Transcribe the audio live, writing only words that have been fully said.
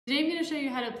Today I'm going to show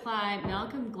you how to apply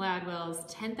Malcolm Gladwell's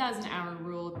 10,000 hour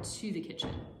rule to the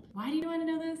kitchen. Why do you want to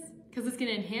know this? Because it's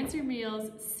going to enhance your meals,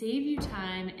 save you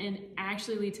time, and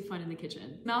actually lead to fun in the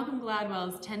kitchen. Malcolm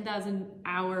Gladwell's 10,000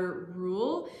 hour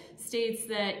rule states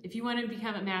that if you want to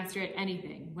become a master at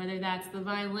anything, whether that's the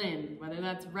violin, whether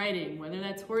that's writing, whether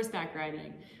that's horseback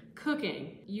riding,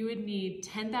 cooking, you would need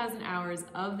 10,000 hours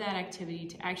of that activity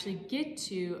to actually get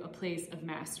to a place of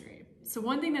mastery. So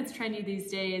one thing that's trendy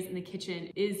these days in the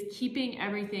kitchen is keeping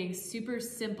everything super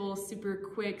simple,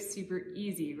 super quick, super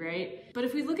easy, right? But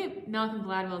if we look at Malcolm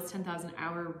Gladwell's 10,000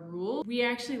 hour rule, we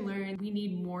actually learn we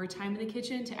need more time in the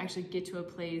kitchen to actually get to a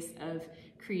place of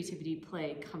creativity,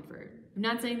 play, comfort. I'm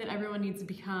not saying that everyone needs to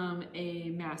become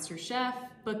a master chef,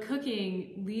 but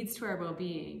cooking leads to our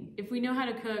well-being. If we know how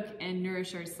to cook and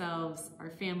nourish ourselves, our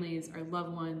families, our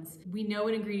loved ones, we know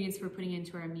what ingredients we're putting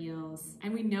into our meals,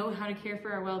 and we know how to care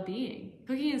for our well-being.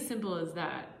 Cooking is simple as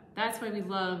that. That's why we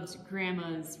loved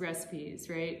grandma's recipes,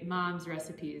 right? Mom's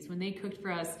recipes. When they cooked for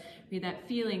us, we had that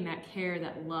feeling, that care,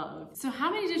 that love. So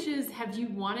how many dishes have you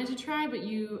wanted to try, but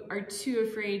you are too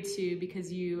afraid to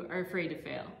because you are afraid to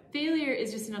fail? Failure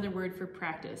is just another word for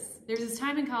practice. There was this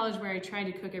time in college where I tried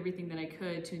to cook everything that I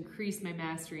could to increase my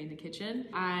mastery in the kitchen.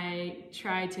 I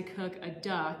tried to cook a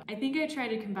duck. I think I tried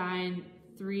to combine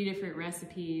 3 different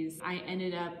recipes. I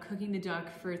ended up cooking the duck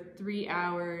for 3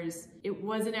 hours. It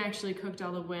wasn't actually cooked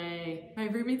all the way. My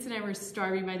roommates and I were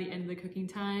starving by the end of the cooking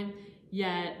time,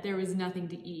 yet there was nothing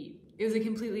to eat. It was a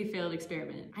completely failed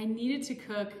experiment. I needed to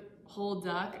cook whole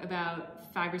duck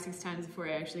about 5 or 6 times before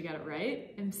I actually got it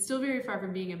right. I'm still very far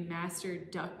from being a master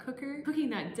duck cooker. Cooking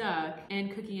that duck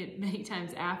and cooking it many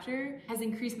times after has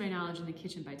increased my knowledge in the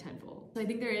kitchen by tenfold. So I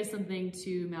think there is something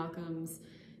to Malcolm's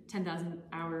 10,000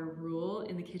 hour rule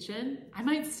in the kitchen. I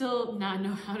might still not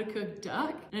know how to cook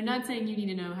duck, and I'm not saying you need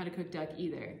to know how to cook duck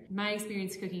either. My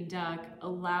experience cooking duck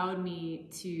allowed me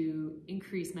to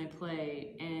increase my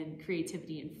play and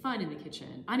creativity and fun in the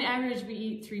kitchen. On average, we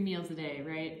eat 3 meals a day,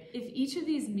 right? If each of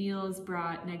these meals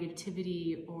brought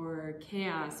negativity or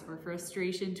chaos or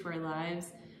frustration to our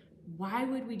lives, why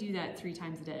would we do that 3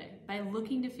 times a day? By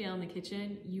looking to fail in the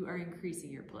kitchen, you are increasing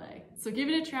your play. So give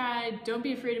it a try. Don't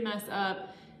be afraid to mess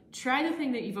up. Try the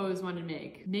thing that you've always wanted to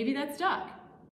make. Maybe that's duck.